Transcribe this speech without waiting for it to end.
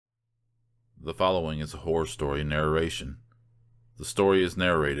The following is a horror story narration. The story is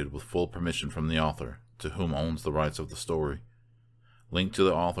narrated with full permission from the author, to whom owns the rights of the story. Link to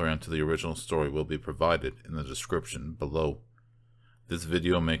the author and to the original story will be provided in the description below. This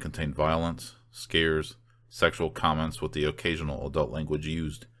video may contain violence, scares, sexual comments with the occasional adult language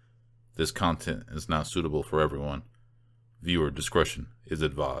used. This content is not suitable for everyone. Viewer discretion is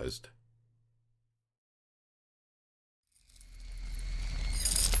advised.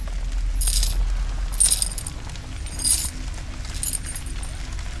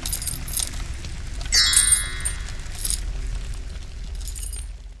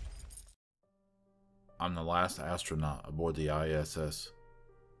 I'm the last astronaut aboard the ISS.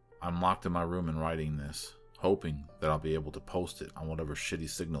 I'm locked in my room and writing this, hoping that I'll be able to post it on whatever shitty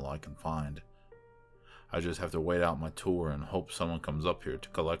signal I can find. I just have to wait out my tour and hope someone comes up here to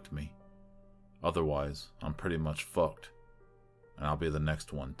collect me. Otherwise, I'm pretty much fucked, and I'll be the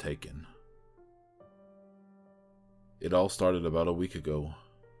next one taken. It all started about a week ago,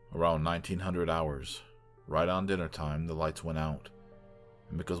 around 1900 hours. Right on dinner time, the lights went out.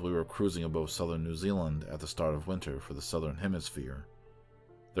 And because we were cruising above southern New Zealand at the start of winter for the southern hemisphere,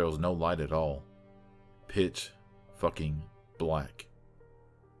 there was no light at all. Pitch fucking black.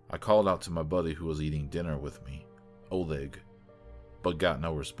 I called out to my buddy who was eating dinner with me, Oleg, but got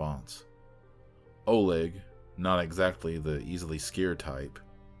no response. Oleg, not exactly the easily scared type,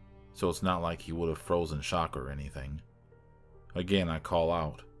 so it's not like he would have frozen shock or anything. Again, I call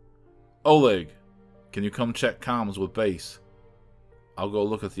out, Oleg, can you come check comms with base? I'll go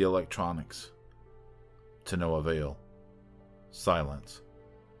look at the electronics. To no avail. Silence.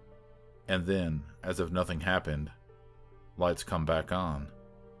 And then, as if nothing happened, lights come back on.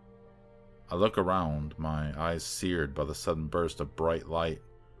 I look around, my eyes seared by the sudden burst of bright light,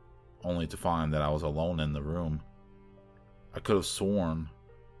 only to find that I was alone in the room. I could have sworn,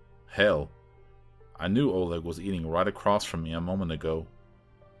 hell, I knew Oleg was eating right across from me a moment ago,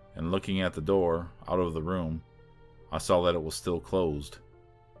 and looking at the door, out of the room, I saw that it was still closed,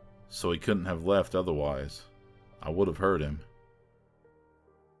 so he couldn't have left otherwise. I would have heard him.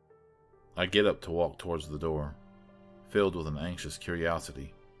 I get up to walk towards the door, filled with an anxious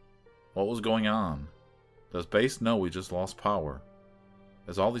curiosity. What was going on? Does base know we just lost power?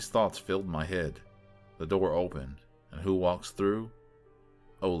 As all these thoughts filled my head, the door opened, and who walks through?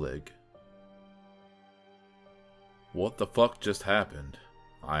 Oleg. What the fuck just happened?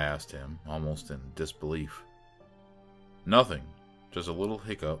 I asked him, almost in disbelief. Nothing, just a little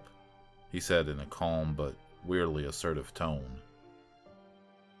hiccup, he said in a calm but weirdly assertive tone.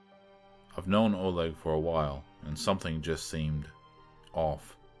 I've known Oleg for a while, and something just seemed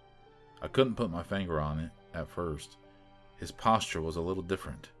off. I couldn't put my finger on it at first. His posture was a little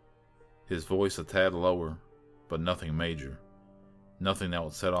different. His voice a tad lower, but nothing major. Nothing that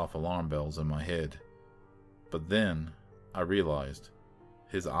would set off alarm bells in my head. But then, I realized,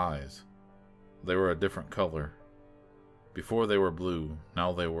 his eyes, they were a different color. Before they were blue,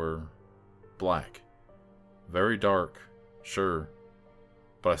 now they were black. Very dark, sure,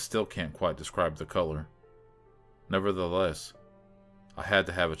 but I still can't quite describe the color. Nevertheless, I had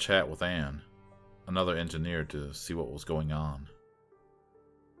to have a chat with Anne, another engineer, to see what was going on.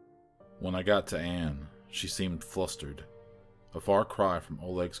 When I got to Anne, she seemed flustered, a far cry from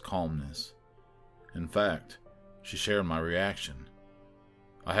Oleg's calmness. In fact, she shared my reaction.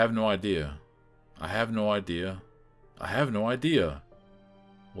 I have no idea,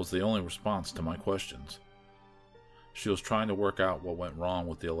 was the only response to my questions. She was trying to work out what went wrong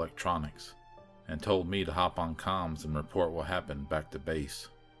with the electronics, and told me to hop on comms and report what happened back to base.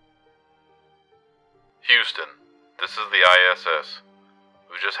 Houston, this is the ISS.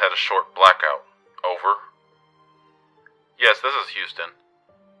 We just had a short blackout. Over. Yes, this is Houston.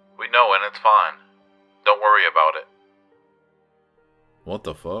 We know and it's fine. Don't worry about it. What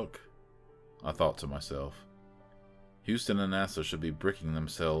the fuck? I thought to myself. Houston and NASA should be bricking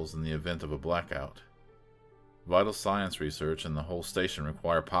themselves in the event of a blackout. Vital science research and the whole station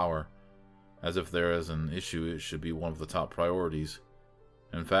require power. As if there is an issue, it should be one of the top priorities.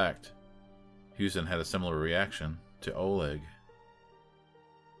 In fact, Houston had a similar reaction to Oleg.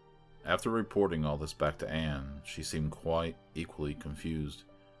 After reporting all this back to Anne, she seemed quite equally confused,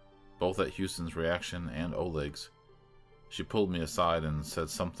 both at Houston's reaction and Oleg's. She pulled me aside and said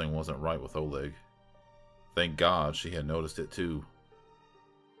something wasn't right with Oleg. Thank God she had noticed it too.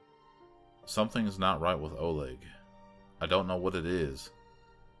 Something's not right with Oleg. I don't know what it is,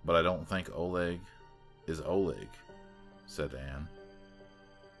 but I don't think Oleg is Oleg, said Anne.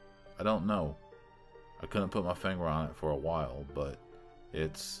 I don't know. I couldn't put my finger on it for a while, but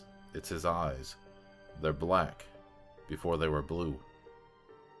it's his eyes. They're black, before they were blue.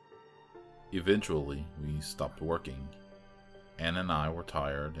 Eventually, we stopped working. Ann and I were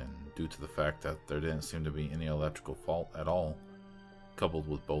tired, and due to the fact that there didn't seem to be any electrical fault at all, coupled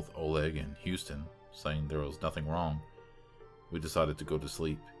with both Oleg and Houston saying there was nothing wrong, we decided to go to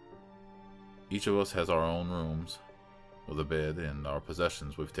sleep. Each of us has our own rooms, with a bed and our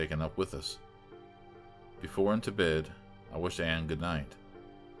possessions we've taken up with us. Before into bed, I wished Ann good night.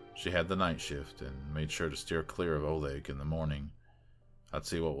 She had the night shift and made sure to steer clear of Oleg in the morning. I'd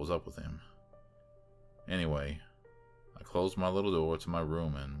see what was up with him. Anyway, I closed my little door to my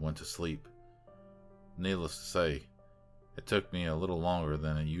room and went to sleep. Needless to say, it took me a little longer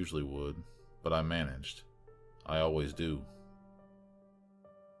than it usually would, but I managed. I always do.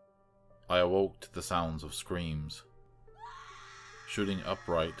 I awoke to the sounds of screams. Shooting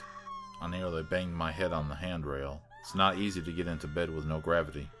upright, I nearly banged my head on the handrail. It's not easy to get into bed with no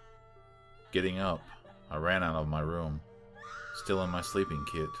gravity. Getting up, I ran out of my room. Still in my sleeping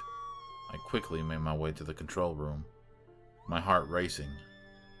kit, I quickly made my way to the control room. My heart racing.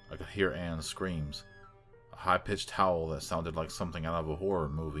 I could hear Ann's screams, a high-pitched howl that sounded like something out of a horror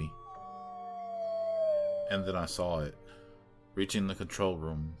movie. And then I saw it. Reaching the control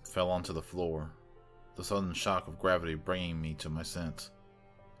room, fell onto the floor, the sudden shock of gravity bringing me to my sense.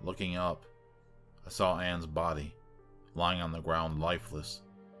 Looking up, I saw Ann's body, lying on the ground lifeless,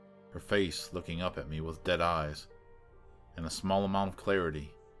 her face looking up at me with dead eyes. In a small amount of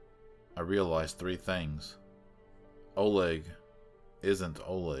clarity, I realized three things. Oleg isn't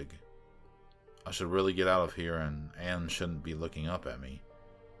Oleg. I should really get out of here, and Ann shouldn't be looking up at me.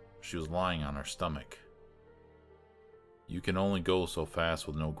 She was lying on her stomach. You can only go so fast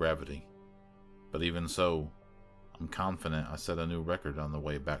with no gravity. But even so, I'm confident I set a new record on the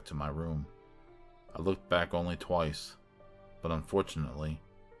way back to my room. I looked back only twice, but unfortunately,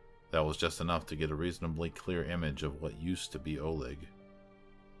 that was just enough to get a reasonably clear image of what used to be Oleg.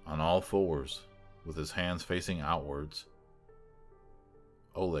 On all fours, with his hands facing outwards,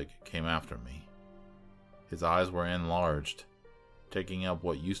 Oleg came after me. His eyes were enlarged, taking up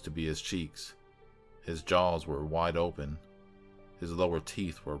what used to be his cheeks. His jaws were wide open. His lower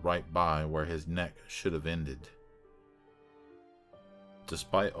teeth were right by where his neck should have ended.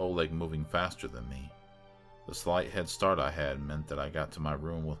 Despite Oleg moving faster than me, the slight head start I had meant that I got to my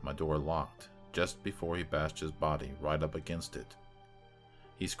room with my door locked just before he bashed his body right up against it.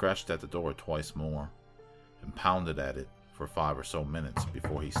 He scratched at the door twice more and pounded at it for 5 or so minutes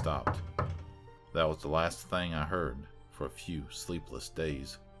before he stopped. That was the last thing I heard for a few sleepless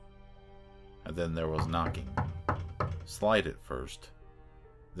days. And then there was knocking. Slight at first,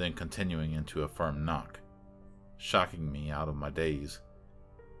 then continuing into a firm knock, shocking me out of my daze.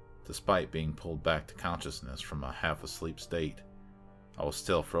 Despite being pulled back to consciousness from a half-asleep state, I was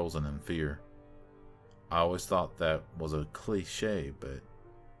still frozen in fear. I always thought that was a cliché, but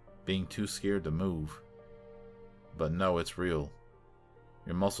being too scared to move. But no, it's real.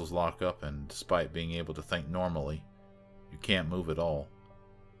 Your muscles lock up, and despite being able to think normally, you can't move at all.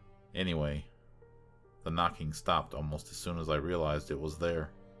 Anyway, the knocking stopped almost as soon as I realized it was there,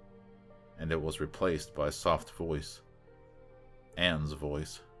 and it was replaced by a soft voice. Ann's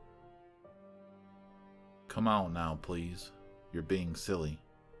voice. "Come out now, please. You're being silly.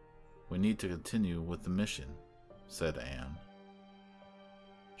 We need to continue with the mission," said Ann.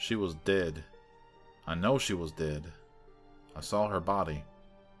 She was dead. I know she was dead. I saw her body,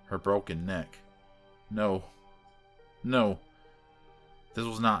 her broken neck. No. No. This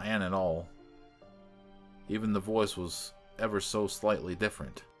was not Ann at all. Even the voice was ever so slightly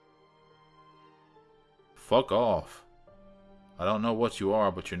different. "Fuck off. I don't know what you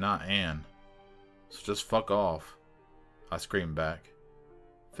are, but you're not Ann. So just fuck off," I screamed back,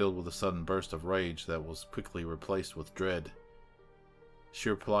 filled with a sudden burst of rage that was quickly replaced with dread. She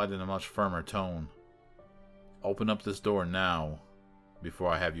replied in a much firmer tone, "Open up this door now, before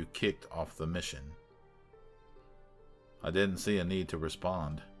I have you kicked off the mission." I didn't see a need to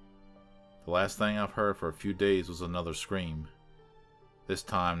respond. The last thing I've heard for a few days was another scream. This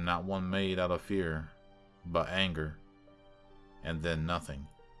time not one made out of fear, but anger. And then nothing.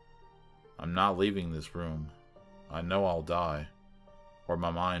 I'm not leaving this room. I know I'll die. Or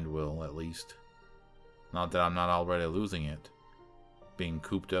my mind will, at least. Not that I'm not already losing it, being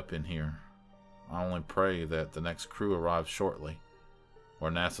cooped up in here. I only pray that the next crew arrives shortly,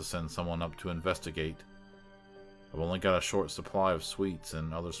 or NASA sends someone up to investigate. I've only got a short supply of sweets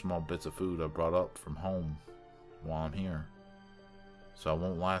and other small bits of food I brought up from home while I'm here, so I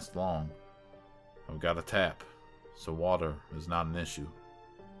won't last long. I've got a tap, so water is not an issue.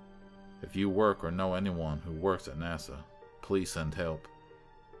 If you work or know anyone who works at NASA, please send help.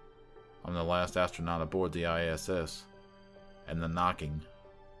 I'm the last astronaut aboard the ISS, and the knocking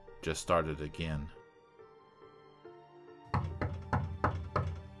just started again.